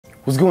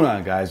What's going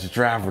on, guys? It's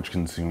your average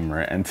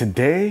consumer, and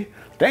today,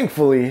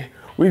 thankfully,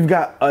 we've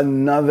got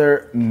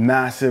another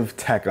massive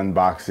tech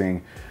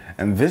unboxing,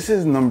 and this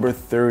is number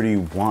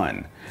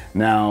 31.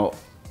 Now,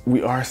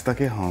 we are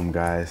stuck at home,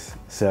 guys,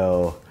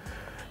 so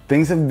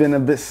things have been a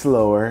bit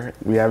slower.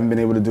 We haven't been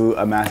able to do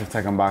a massive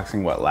tech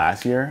unboxing, what,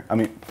 last year? I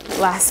mean,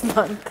 last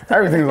month.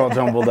 Everything's all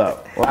jumbled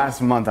up.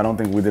 Last month, I don't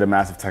think we did a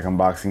massive tech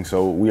unboxing,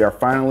 so we are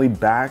finally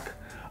back.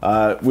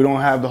 We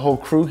don't have the whole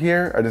crew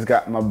here. I just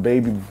got my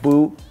baby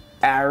boo,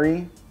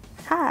 Ari.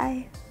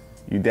 Hi.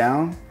 You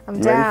down? I'm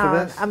you down. Ready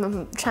for this?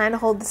 I'm trying to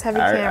hold this heavy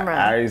camera.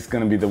 Ari's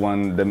gonna be the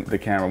one, the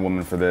camera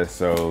woman for this,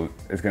 so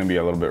it's gonna be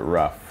a little bit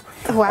rough.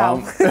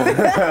 Wow.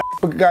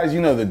 But guys,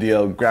 you know the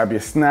deal. Grab your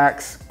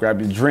snacks,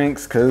 grab your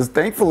drinks, because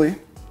thankfully,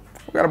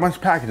 we got a bunch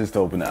of packages to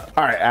open up.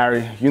 All right,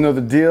 Ari, you know the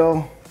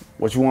deal.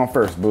 What you want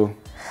first, boo?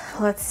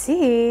 Let's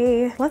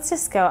see. Let's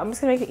just go. I'm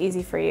just gonna make it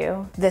easy for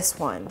you. This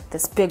one,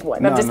 this big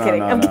one. I'm just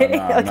kidding. I'm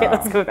kidding. Okay,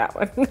 let's go with that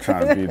one.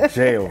 Trying to be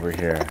Jay over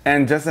here.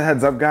 And just a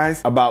heads up,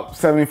 guys, about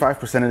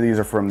 75% of these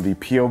are from the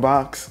P.O.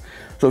 box.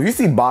 So if you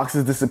see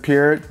boxes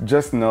disappear,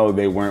 just know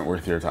they weren't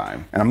worth your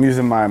time. And I'm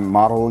using my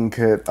modeling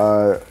kit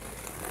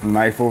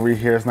knife over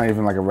here. It's not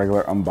even like a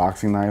regular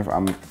unboxing knife.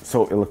 I'm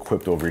so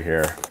ill-equipped over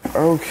here.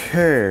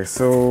 Okay,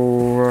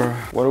 so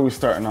what are we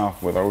starting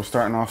off with? Are we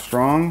starting off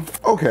strong?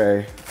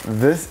 Okay,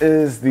 this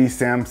is the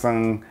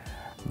Samsung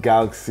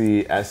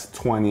Galaxy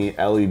S20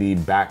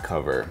 LED back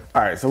cover.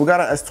 All right, so we got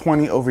an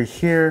S20 over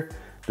here.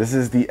 This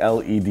is the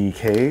LED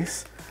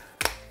case.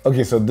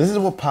 Okay, so this is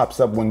what pops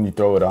up when you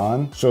throw it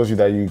on. Shows you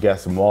that you get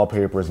some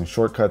wallpapers and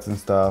shortcuts and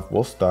stuff.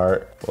 We'll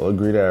start, we'll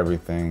agree to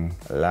everything.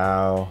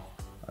 Allow.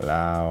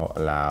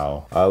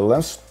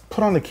 Let's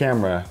put on the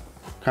camera,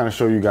 kind of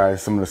show you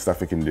guys some of the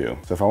stuff it can do.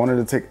 So if I wanted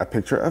to take a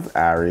picture of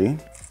Ari,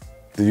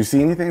 did you see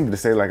anything? Did it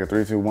say like a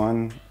 3, 2,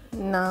 1?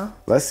 No.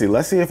 Let's see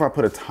if I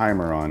put a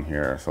timer on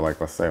here. So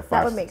like, let's say a 5.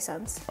 That would make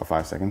sense. A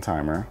 5-second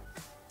timer.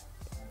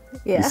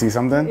 Yeah. You see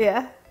something?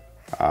 Yeah.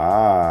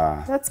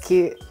 Ah. That's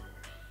cute.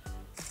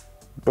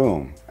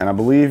 Boom. And I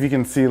believe you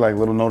can see like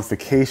little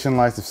notification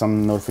lights if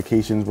some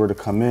notifications were to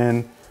come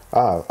in.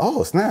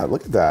 Oh snap,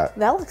 look at that.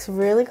 That looks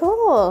really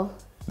cool.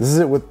 This is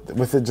it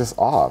with it just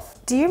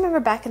off. Do you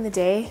remember back in the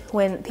day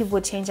when people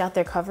would change out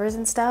their covers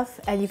and stuff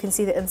and you can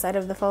see the inside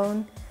of the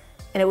phone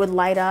and it would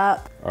light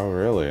up? Oh,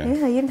 really?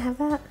 Yeah, you didn't have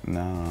that?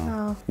 No.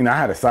 Oh. You know, I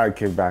had a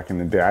sidekick back in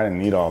the day. I didn't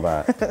need all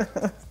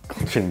that.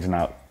 Changing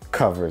out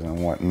covers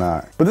and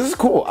whatnot. But this is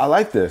cool. I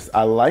like this.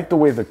 I like the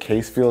way the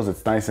case feels.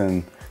 It's nice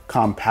and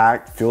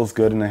compact, feels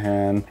good in the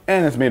hand,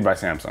 and it's made by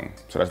Samsung,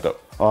 so that's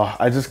dope. Oh,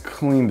 I just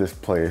cleaned this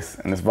place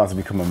and it's about to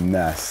become a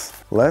mess.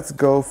 Let's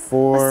go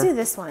for... Let's do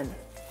this one.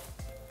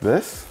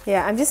 This?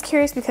 Yeah, I'm just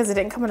curious because it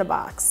didn't come in a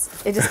box.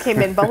 It just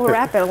came in bubble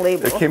wrap and a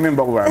label. It came in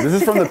bubble wrap. This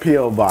is from the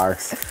P.O.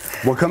 box.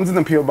 What comes in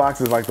the P.O. box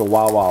is like the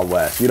Wild Wild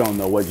West. You don't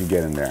know what you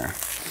get in there.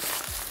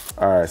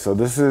 All right, so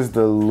this is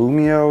the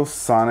Lumio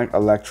Sonic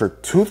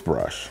Electric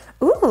Toothbrush.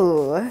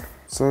 Ooh.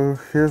 So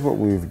here's what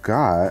we've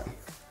got.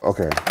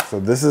 Okay, so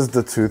this is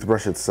the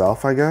toothbrush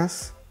itself, I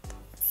guess.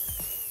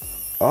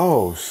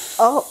 Oh,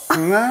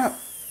 snap.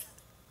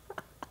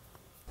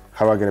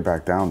 How do I get it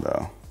back down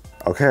though?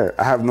 Okay,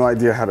 I have no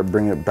idea how to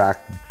bring it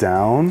back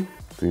down.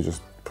 Do you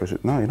just push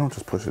it? No, you don't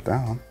just push it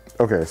down.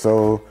 Okay,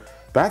 so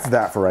that's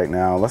that for right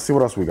now. Let's see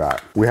what else we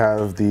got. We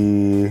have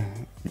the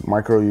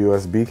micro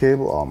USB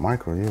cable. Oh,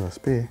 micro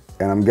USB.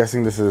 And I'm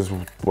guessing this is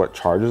what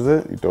charges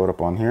it. You throw it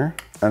up on here.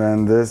 And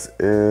then this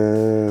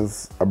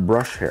is a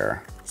brush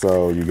hair.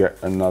 So you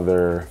get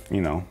another,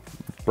 you know,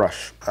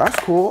 brush. That's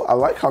cool. I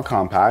like how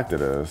compact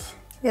it is.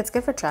 Yeah, it's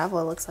good for travel,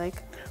 it looks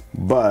like.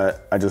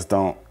 But I just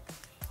don't.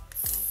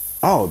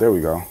 Oh, there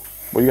we go.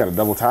 Well, you got a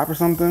double tap or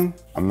something?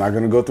 I'm not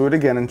gonna go through it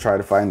again and try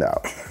to find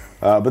out.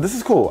 But this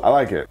is cool, I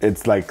like it.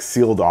 It's like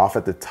sealed off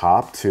at the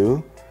top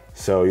too,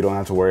 so you don't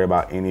have to worry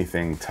about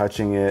anything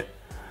touching it.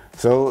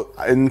 So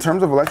in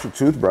terms of electric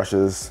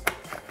toothbrushes,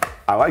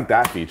 I like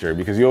that feature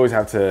because you always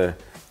have to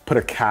put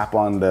a cap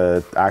on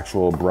the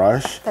actual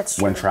brush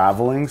when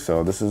traveling,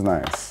 so this is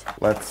nice.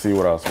 Let's see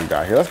what else we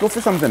got here. Let's go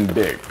for something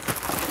big.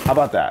 How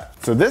about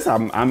that? So this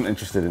I'm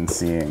interested in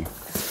seeing.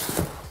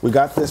 We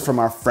got this from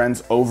our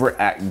friends over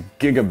at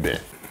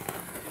Gigabit.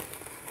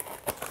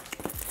 I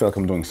feel like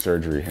I'm doing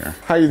surgery here.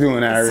 How you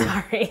doing, Ari?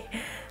 Sorry,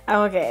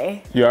 I'm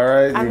okay. You all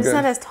right? I'm just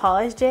not as tall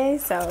as Jay,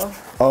 so.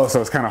 Oh, so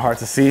it's kind of hard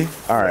to see?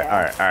 All right,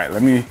 yeah. all right.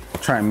 Let me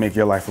try and make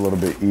your life a little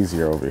bit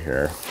easier over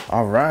here.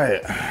 All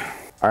right.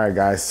 All right,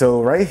 guys,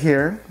 so right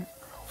here,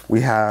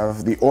 we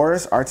have the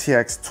Aorus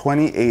RTX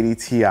 2080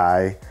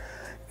 Ti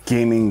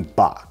gaming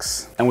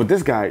box. And with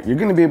this guy, you're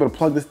gonna be able to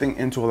plug this thing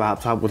into a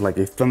laptop with like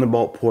a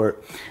Thunderbolt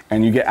port,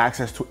 and you get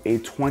access to a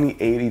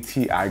 2080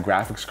 Ti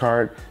graphics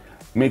card,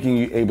 making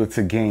you able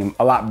to game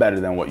a lot better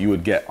than what you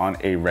would get on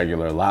a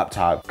regular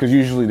laptop, because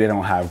usually they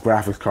don't have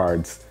graphics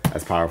cards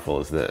as powerful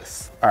as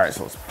this. All right,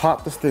 so let's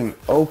pop this thing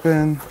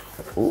open.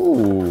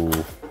 Ooh,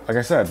 like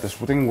I said, this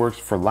thing works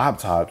for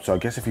laptops, so I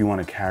guess if you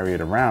want to carry it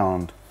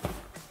around,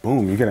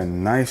 boom, you get a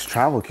nice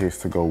travel case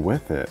to go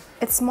with it.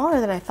 It's smaller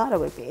than I thought it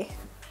would be.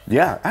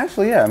 Yeah,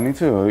 actually, yeah, me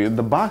too.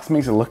 The box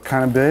makes it look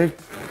kind of big,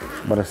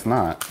 but it's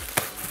not.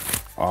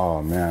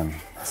 Oh man,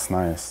 that's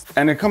nice.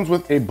 And it comes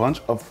with a bunch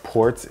of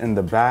ports in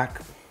the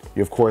back.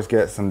 You of course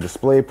get some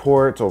display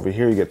ports. Over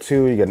here you get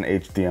 2, you get an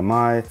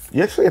HDMI.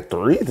 You actually get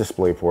 3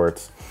 display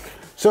ports.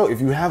 So if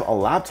you have a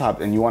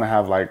laptop and you want to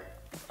have like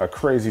a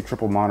crazy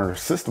triple monitor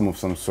system of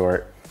some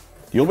sort,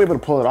 you'll be able to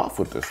pull it off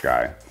with this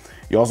guy.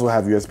 You also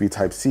have USB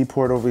Type-C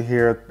port over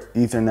here,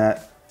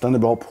 Ethernet,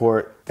 Thunderbolt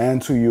port,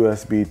 and 2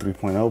 USB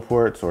 3.0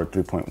 ports or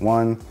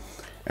 3.1,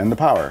 and the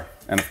power,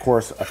 and of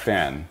course a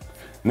fan.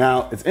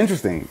 Now it's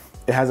interesting,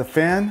 it has a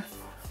fan,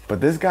 but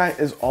this guy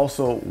is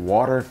also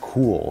water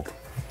cooled.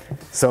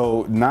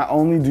 So not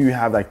only do you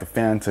have like the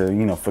fan to,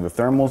 you know, for the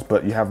thermals,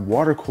 but you have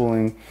water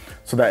cooling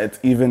so that it's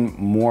even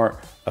more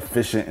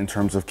efficient in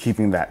terms of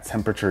keeping that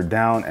temperature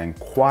down and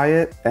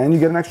quiet. And you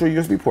get an extra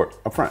USB port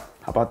up front.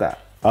 How about that?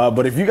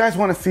 But if you guys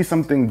want to see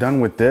something done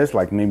with this,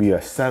 like maybe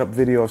a setup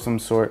video of some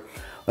sort,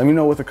 let me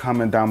know with a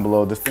comment down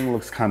below. This thing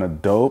looks kind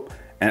of dope,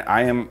 and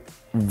I am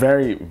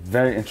very,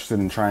 very interested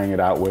in trying it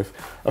out with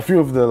a few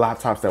of the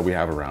laptops that we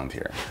have around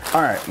here.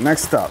 All right,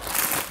 next up.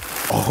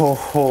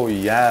 Oh,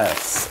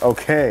 yes.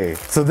 Okay.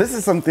 So this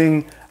is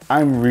something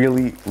I'm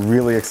really,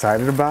 really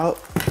excited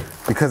about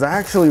because I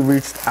actually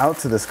reached out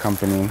to this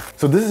company.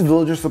 So this is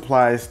Villager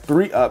Supply's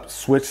 3-up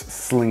switch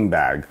sling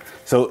bag.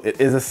 So it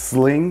is a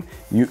sling.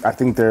 I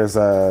think there's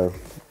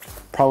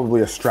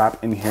probably a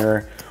strap in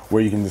here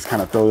where you can just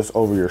kind of throw this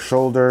over your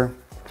shoulder.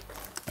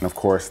 And of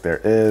course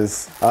there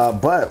is.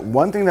 But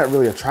one thing that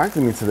really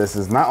attracted me to this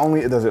is not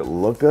only does it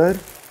look good,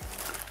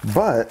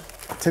 but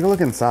take a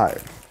look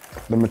inside.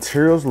 The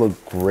materials look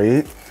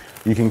great.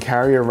 You can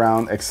carry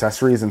around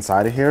accessories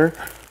inside of here.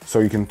 So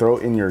you can throw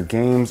in your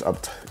games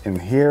up in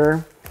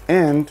here,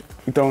 and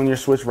you throw in your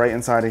Switch right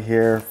inside of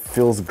here.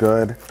 Feels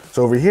good.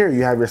 So over here,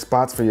 you have your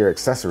spots for your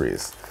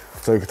accessories.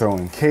 So you can throw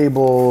in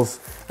cables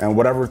and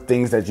whatever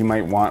things that you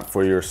might want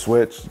for your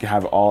Switch. You can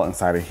have it all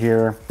inside of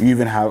here. You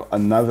even have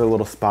another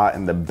little spot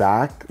in the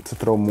back to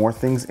throw more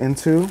things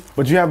into.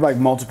 But you have like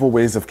multiple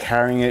ways of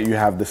carrying it. You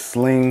have the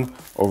sling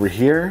over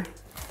here,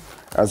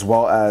 as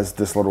well as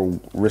this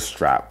little wrist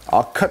strap.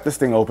 I'll cut this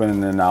thing open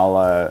and then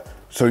I'll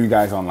show you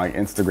guys on like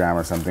Instagram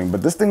or something,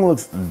 but this thing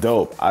looks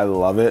dope. I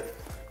love it.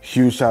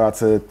 Huge shout out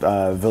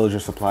to Villager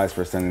Supplies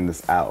for sending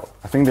this out.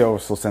 I think they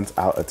also sent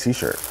out a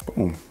t-shirt.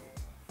 Boom.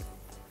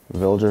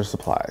 Villager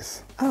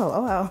Supplies.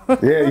 Oh wow.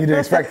 Yeah, you didn't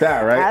expect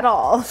that, right? At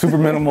all. Super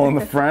minimal in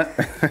the front.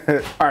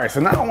 All right, so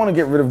now I want to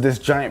get rid of this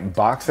giant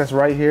box that's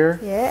right here.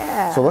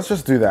 Yeah. So let's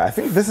just do that. I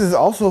think this is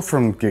also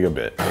from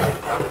Gigabit.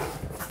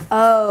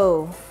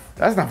 Oh.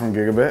 That's not from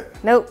Gigabit.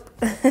 Nope.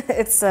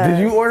 It's Did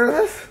you order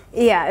this?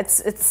 Yeah,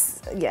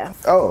 it's yeah.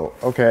 Oh,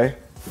 okay.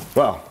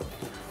 Well,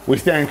 we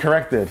stand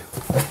corrected.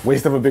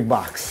 Waste of a big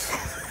box.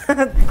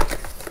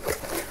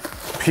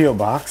 P.O.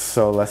 box,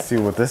 so let's see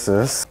what this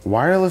is.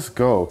 Wireless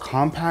Go,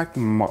 compact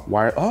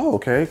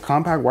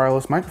compact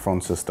wireless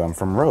microphone system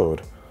from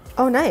Rode.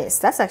 Oh, nice.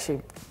 That's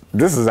actually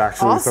This is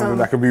actually awesome. something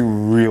that could be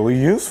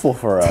really useful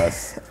for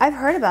us. I've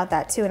heard about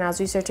that too when I was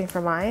researching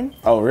for mine.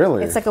 Oh,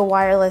 really? It's like a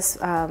wireless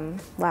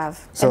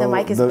lav, So and the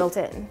mic is built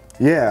in.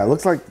 Yeah, it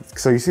looks like,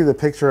 so you see the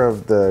picture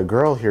of the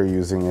girl here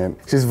using it.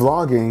 She's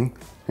vlogging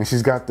and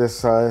she's got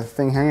this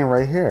thing hanging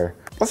right here.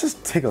 Let's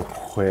just take a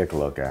quick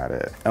look at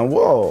it. And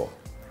whoa,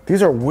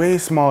 these are way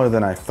smaller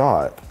than I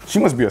thought. She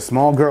must be a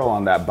small girl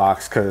on that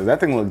box because that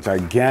thing looked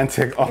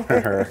gigantic on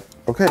her.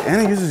 Okay,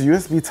 and it uses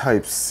USB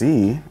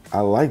Type-C. I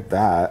like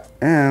that.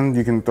 And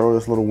you can throw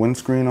this little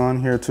windscreen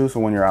on here too, so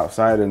when you're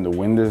outside and the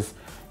wind is,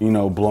 you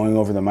know, blowing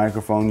over the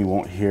microphone, you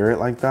won't hear it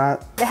like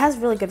that. It has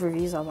really good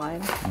reviews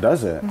online.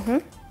 Does it?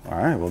 Mm-hmm. All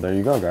right, well, there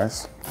you go,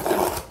 guys.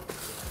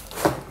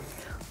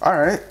 All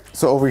right,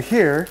 so over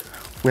here,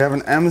 we have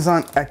an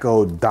Amazon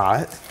Echo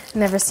Dot.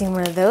 Never seen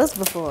one of those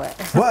before.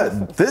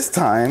 But this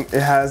time,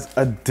 it has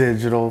a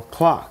digital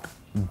clock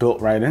built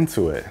right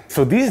into it.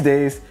 So these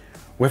days,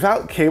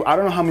 without cable, I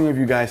don't know how many of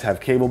you guys have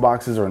cable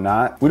boxes or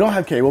not. We don't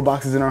have cable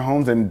boxes in our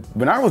homes, and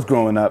when I was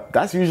growing up,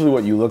 that's usually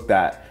what you looked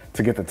at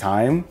to get the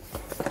time.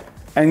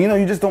 And you know,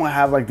 you just don't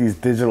have like these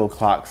digital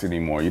clocks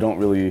anymore. You don't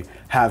really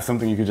have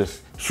something you could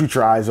just shoot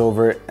your eyes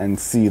over it and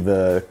see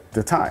the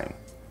time.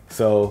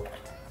 So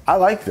I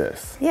like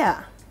this.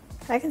 Yeah,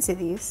 I can see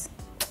these.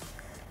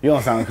 You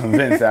don't sound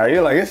convinced, are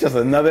you? Like, it's just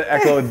another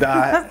Echo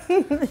Dot.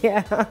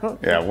 Yeah.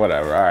 Yeah,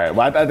 whatever. All right.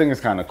 Well, I think it's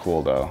kind of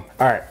cool, though.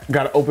 All right.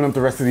 Got to open up the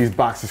rest of these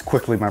boxes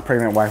quickly. My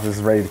pregnant wife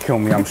is ready to kill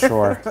me, I'm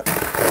sure.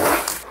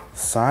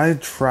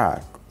 Side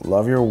track.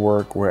 Love your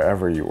work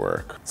wherever you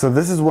work. So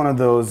this is one of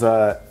those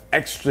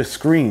extra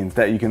screens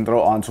that you can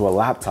throw onto a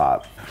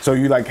laptop. So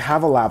you like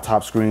have a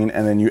laptop screen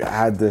and then you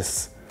add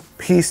this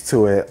piece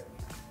to it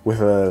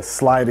with a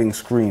sliding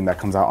screen that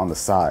comes out on the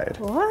side.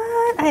 What?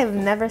 I have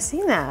never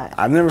seen that.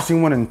 I've never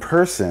seen one in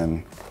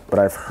person, but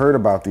I've heard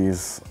about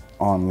these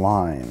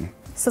online.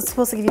 So it's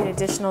supposed to give you an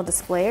additional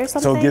display or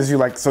something? So it gives you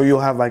like, so you'll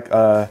have like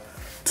a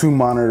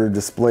 2-monitor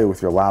display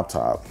with your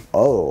laptop.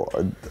 Oh,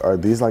 are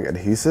these like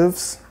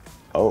adhesives?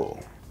 Oh,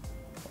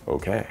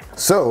 okay.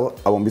 So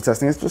I won't be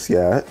testing this just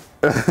yet,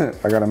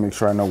 I gotta make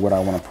sure I know what I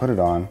wanna put it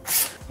on.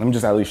 Let me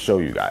just at least show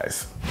you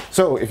guys.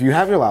 So if you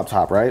have your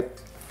laptop, right?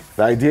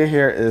 The idea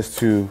here is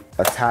to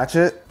attach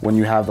it when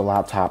you have the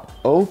laptop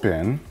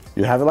open.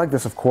 You have it like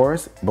this, of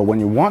course, but when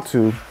you want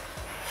to,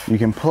 you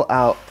can pull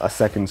out a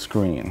second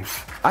screen.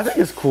 I think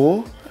it's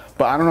cool,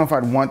 but I don't know if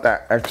I'd want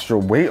that extra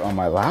weight on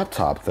my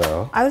laptop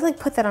though. I would like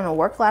put that on a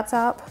work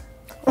laptop.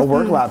 A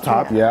work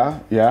laptop,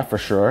 yeah, for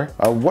sure.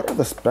 What are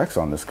the specs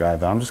on this guy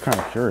though? I'm just kind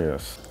of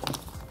curious.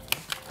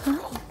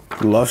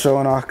 Love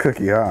showing off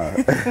cookie, huh?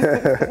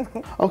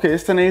 Okay,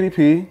 it's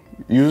 1080p,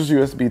 uses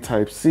USB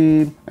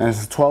Type-C, and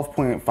it's a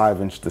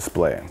 12.5-inch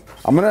display.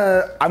 I'm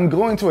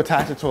going to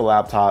attach it to a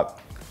laptop,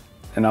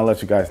 and I'll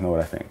let you guys know what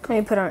I think.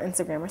 Maybe put it on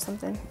Instagram or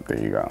something.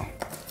 There you go.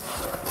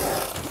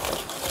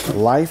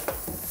 Life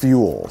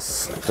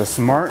Fuels, the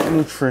smart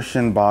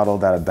nutrition bottle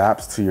that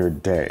adapts to your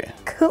day.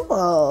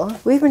 Cool.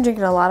 We've been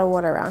drinking a lot of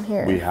water around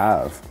here. We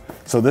have.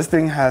 So this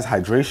thing has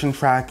hydration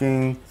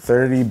tracking,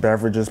 30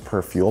 beverages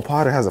per fuel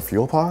pod. It has a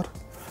fuel pod?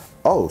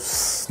 Oh,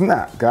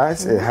 snap,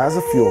 guys. It has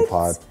a fuel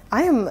pod.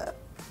 I am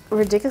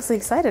ridiculously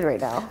excited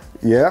right now.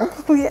 Yeah?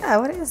 Yeah,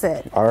 what is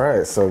it? All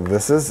right, so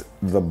this is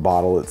the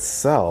bottle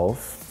itself.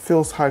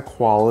 Feels high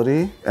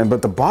quality.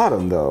 But the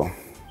bottom though,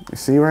 you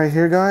see right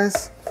here,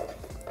 guys?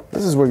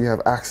 This is where you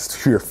have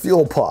access to your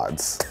fuel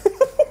pods.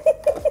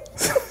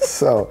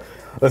 So,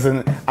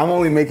 listen, I'm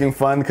only making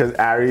fun because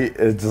Ari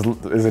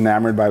is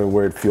enamored by the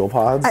word fuel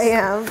pods. I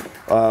am.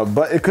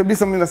 But it could be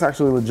something that's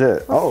actually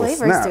legit. What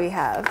flavors do we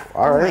have?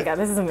 All right. Oh my God,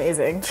 this is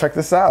amazing. Check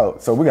this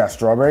out. So we got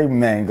strawberry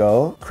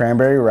mango,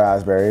 cranberry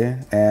raspberry,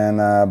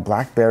 and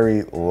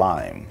blackberry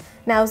lime.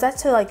 Now, is that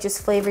to like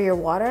just flavor your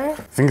water? I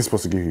think it's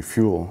supposed to give you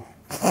fuel.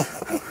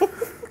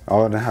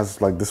 Oh, and it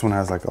has like, this one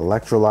has like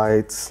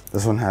electrolytes,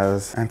 this one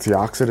has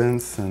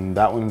antioxidants, and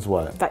that one's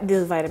what?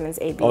 Those vitamins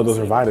A, B, Oh, those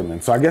C. are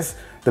vitamins. So I guess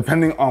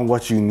depending on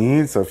what you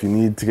need, so if you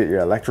need to get your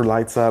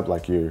electrolytes up,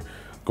 like you're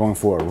going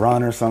for a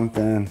run or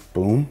something,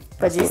 boom.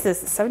 But just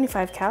this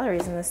 75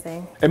 calories in this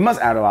thing. It must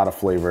add a lot of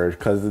flavor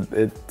because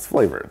it's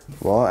flavored.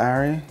 Well,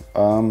 Ari,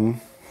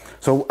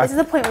 so this is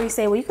the point where you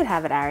say, well, you could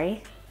have it,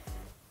 Ari.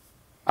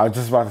 I was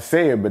just about to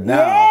say it, but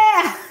now,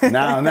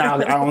 now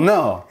I don't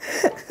know.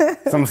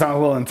 Some sound a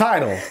little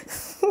entitled.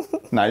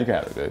 Nah, you can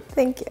have it, dude.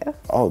 Thank you.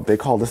 Oh, they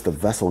call this the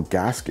vessel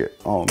gasket.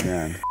 Oh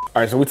man.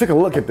 All right, so we took a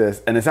look at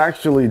this and it's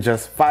actually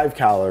just 5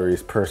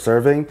 calories per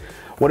serving.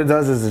 What it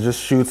does is it just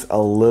shoots a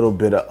little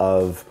bit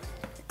of,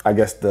 I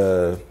guess,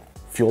 the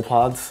fuel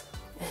pods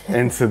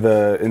into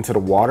the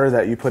water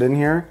that you put in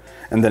here,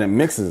 and then it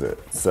mixes it.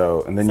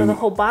 So the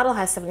whole bottle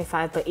has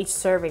 75, but each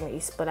serving that you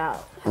split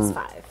out has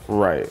 5.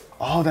 Right.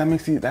 Oh, that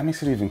makes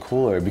it even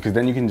cooler because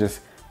then you can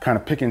just kind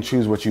of pick and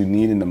choose what you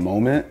need in the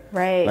moment.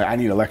 Right. Like I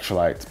need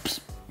electrolytes. Psst,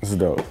 this is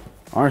dope.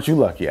 Aren't you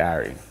lucky,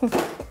 Ari?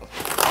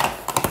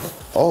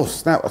 Oh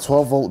snap! A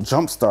 12-volt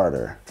jump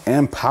starter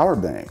and power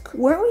bank.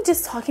 Weren't we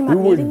just talking about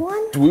needing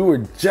one? We were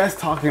just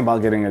talking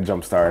about getting a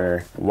jump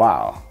starter.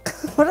 Wow.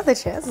 What are the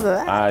chances of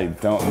that? I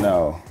don't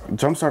know.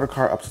 Jump starter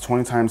car up to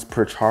 20 times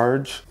per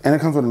charge. And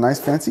it comes with a nice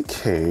fancy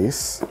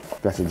case.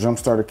 Got your jump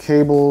starter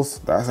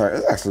cables.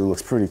 It actually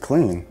looks pretty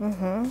clean.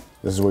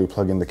 This is where you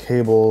plug in the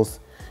cables.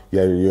 You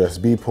have your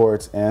USB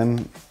ports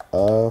and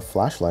a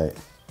flashlight.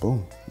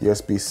 Boom.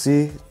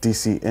 USB-C,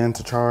 DC in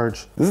to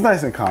charge. This is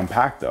nice and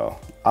compact though.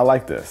 I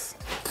like this.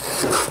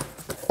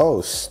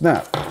 Oh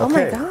snap. Okay. Oh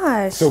my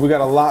gosh. So we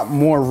got a lot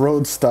more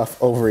Rode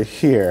stuff over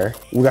here.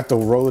 We got the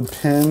Rode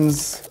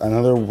pins,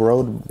 another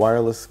Rode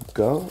wireless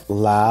go,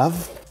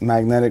 lav,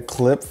 magnetic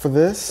clip for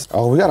this.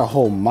 Oh, we got a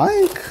whole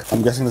mic.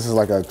 I'm guessing this is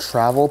like a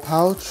travel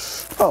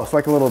pouch. Oh, it's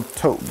like a little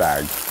tote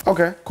bag.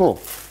 Okay,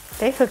 cool.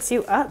 They hooks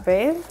you up,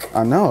 babe.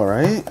 I know,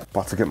 right?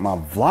 About to get my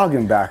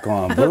vlogging back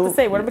on, boo. I was about to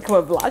say, want to become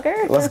a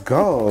vlogger? Let's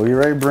go. You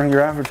ready to bring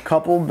your average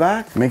couple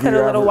back? Make Put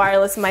a little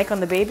wireless mic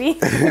on the baby.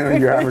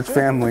 Your average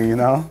family, you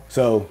know?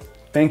 So,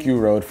 thank you,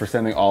 Rode, for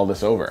sending all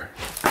this over.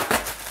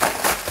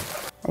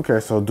 Okay,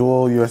 so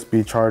dual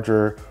USB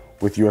charger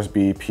with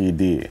USB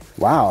PD.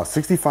 Wow,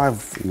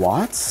 65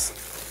 watts?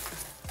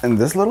 And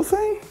this little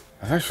thing?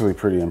 That's actually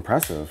pretty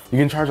impressive. You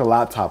can charge a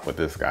laptop with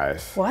this,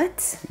 guys.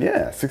 What?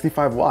 Yeah,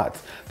 65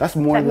 watts. That's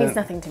more than... That means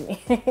nothing to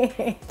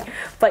me.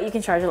 But you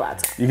can charge a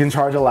laptop. You can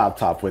charge a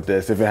laptop with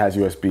this if it has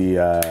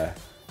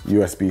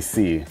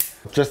USB-C.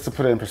 Just to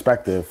put it in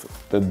perspective,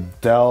 the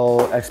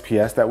Dell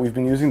XPS that we've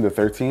been using, the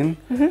 13,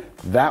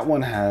 that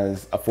one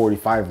has a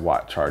 45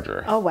 watt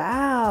charger. Oh,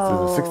 wow.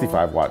 So it's a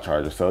 65 watt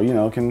charger. So, you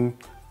know, can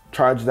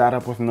charge that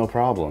up with no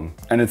problem.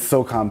 And it's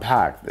so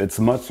compact. It's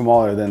much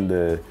smaller than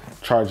the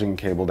charging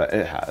cable that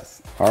it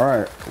has. All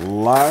right,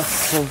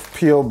 lots of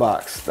P.O.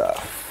 Box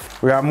stuff.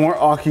 We got more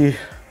Aukey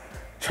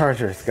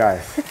chargers,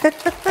 guys.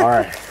 All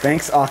right,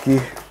 thanks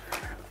Aukey.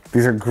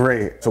 These are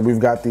great. So we've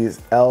got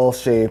these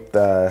L-shaped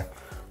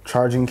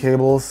charging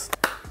cables.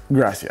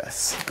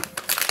 Gracias.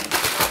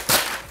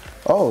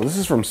 Oh, this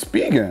is from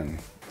Spigen.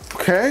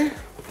 Okay.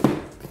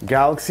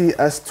 Galaxy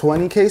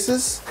S20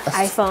 cases.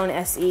 iPhone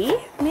SE,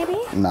 maybe?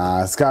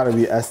 Nah, it's gotta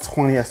be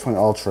S20, S20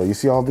 Ultra. You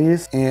see all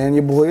these? And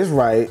your boy is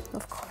right.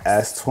 Of course.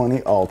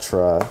 S20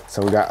 Ultra.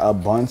 So we got a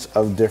bunch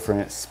of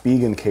different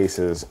Spigen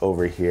cases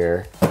over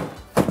here.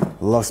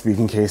 Love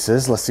Spigen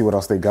cases. Let's see what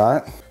else they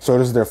got. So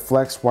this is their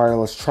Flex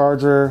wireless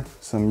charger,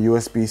 some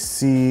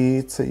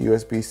USB-C to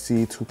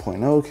USB-C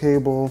 2.0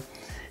 cable.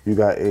 You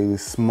got a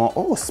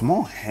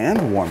small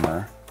hand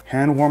warmer.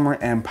 Hand warmer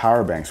and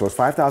power bank. So it's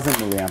 5,000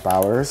 milliamp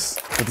hours.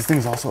 But this thing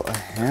is also a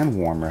hand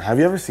warmer. Have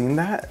you ever seen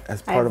that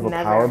as part of a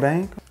power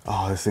bank?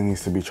 Oh, this thing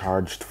needs to be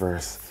charged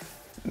first.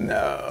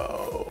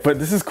 No. But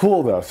this is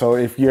cool though. So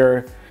if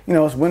you're,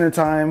 it's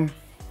wintertime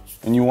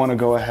and you want to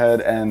go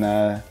ahead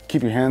and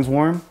keep your hands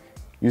warm,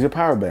 use your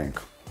power bank.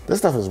 This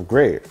stuff is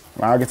great.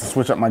 Now I get to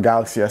switch up my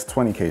Galaxy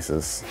S20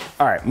 cases.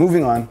 All right,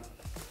 moving on.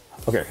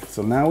 Okay,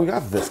 so now we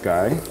got this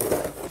guy.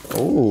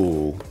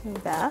 Oh.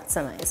 That's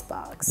a nice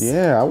box.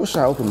 Yeah, I wish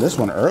I opened this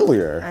one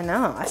earlier. I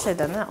know, I should have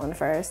done that one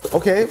first.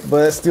 Okay,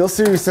 but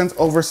SteelSeries sent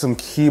over some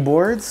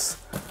keyboards.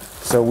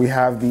 So we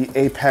have the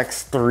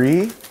Apex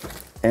 3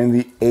 and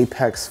the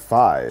Apex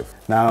 5.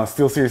 Now,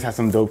 SteelSeries has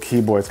some dope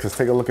keyboards because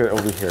take a look at it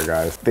over here,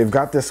 guys. They've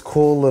got this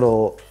cool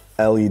little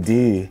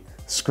LED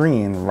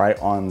screen right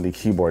on the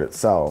keyboard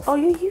itself. Oh,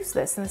 you use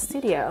this in the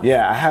studio?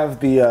 Yeah, I have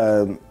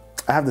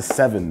the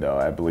 7 though,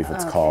 I believe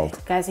it's called.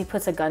 Guys, he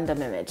puts a Gundam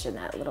image in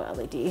that little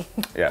LED.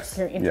 Yes,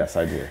 yes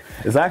I do.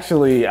 It's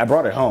actually, I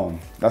brought it home.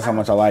 That's how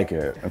much I like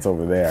it. It's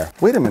over there.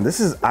 Wait a minute, this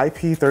is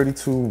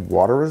IP32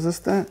 water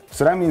resistant?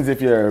 So that means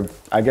if you're,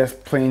 I guess,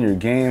 playing your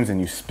games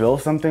and you spill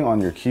something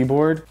on your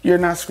keyboard, you're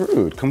not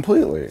screwed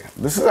completely.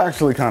 This is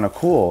actually kind of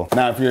cool.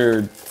 Now, if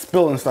you're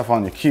spilling stuff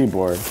on your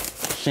keyboard,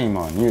 shame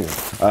on you.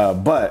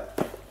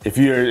 But if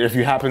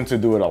you happen to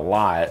do it a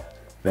lot,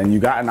 then you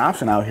got an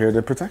option out here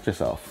to protect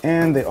yourself.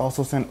 And they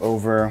also sent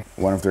over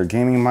one of their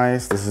gaming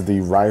mice. This is the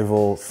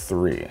Rival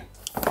 3.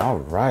 All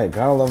right,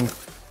 gotta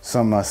love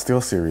some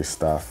SteelSeries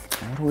stuff.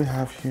 What do we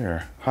have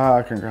here?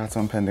 Congrats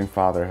on pending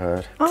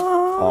fatherhood.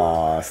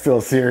 Aw,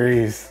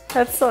 SteelSeries.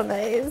 That's so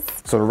nice.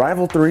 So the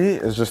Rival 3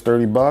 is just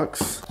 30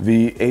 bucks.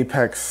 The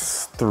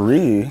Apex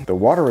 3, the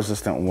water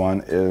resistant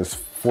one, is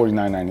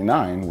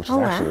 $49.99, which is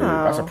actually,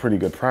 that's a pretty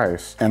good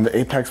price. And the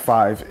Apex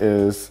 5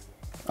 is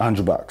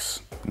 100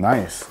 bucks.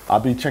 Nice. I'll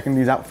be checking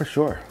these out for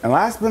sure. And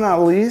last but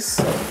not least,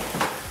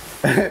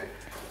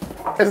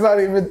 it's not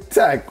even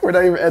tech. We're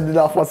not even ending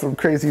off on some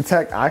crazy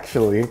tech,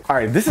 actually. All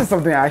right, this is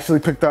something I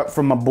actually picked up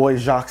from my boy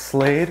Jacques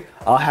Slade.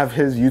 I'll have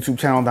his YouTube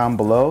channel down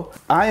below.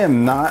 I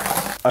am not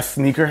a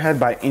sneakerhead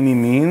by any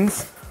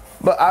means,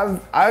 but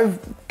I've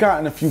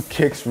gotten a few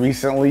kicks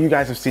recently. You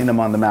guys have seen him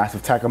on the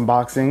Massive Tech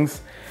unboxings.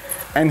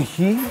 And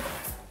he,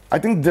 I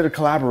think, did a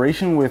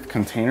collaboration with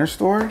Container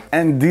Store.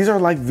 And these are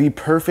like the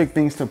perfect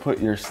things to put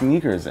your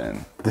sneakers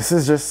in. This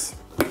is just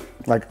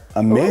like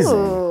amazing.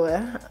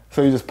 Ooh.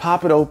 So you just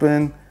pop it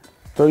open,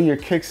 throw your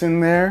kicks in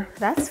there.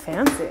 That's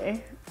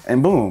fancy.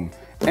 And boom.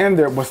 And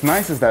what's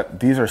nice is that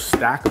these are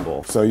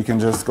stackable. So you can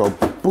just go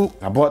boop.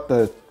 I bought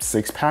the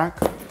 6-pack.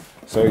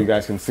 So you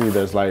guys can see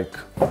there's like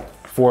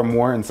 4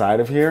 more inside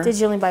of here. Did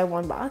you only buy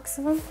 1 box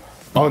of them?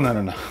 Oh, no.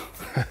 I'm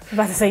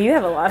about to say, you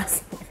have a lot of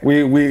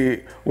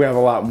sneakers. We have a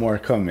lot more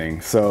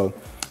coming. So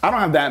I don't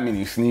have that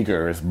many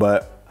sneakers,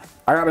 but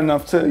I got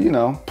enough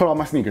to, put all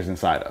my sneakers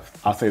inside of.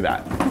 I'll say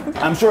that.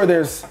 I'm sure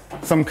there's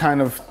some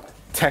kind of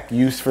tech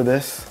use for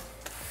this.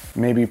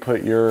 Maybe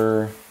put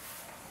your...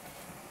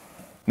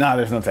 Nah,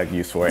 there's no tech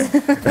use for it.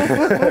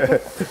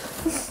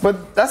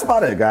 But that's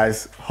about it,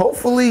 guys.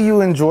 Hopefully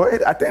you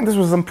enjoyed. I think this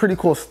was some pretty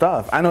cool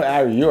stuff. I know,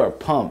 Ari, you are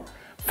pumped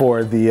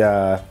for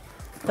the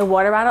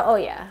water bottle? Oh,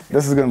 yeah.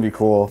 This is gonna be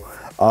cool.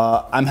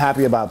 I'm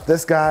happy about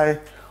this guy.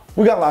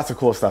 We got lots of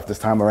cool stuff this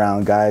time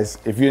around, guys.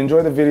 If you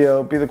enjoyed the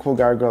video, be the cool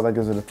guy or girl that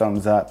gives it a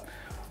thumbs up.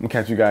 I'm gonna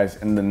catch you guys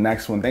in the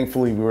next one.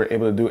 Thankfully, we were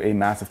able to do a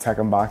Massive Tech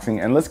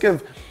unboxing. And let's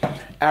give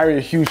Ari a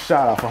huge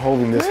shout out for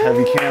holding this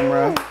heavy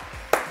camera.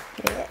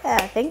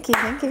 Yeah, thank you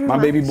very much. My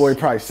baby boy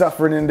probably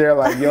suffering in there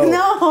like, yo,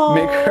 no.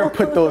 Make her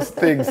put those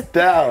things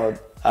down.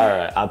 All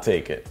right, I'll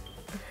take it.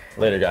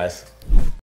 Later, guys.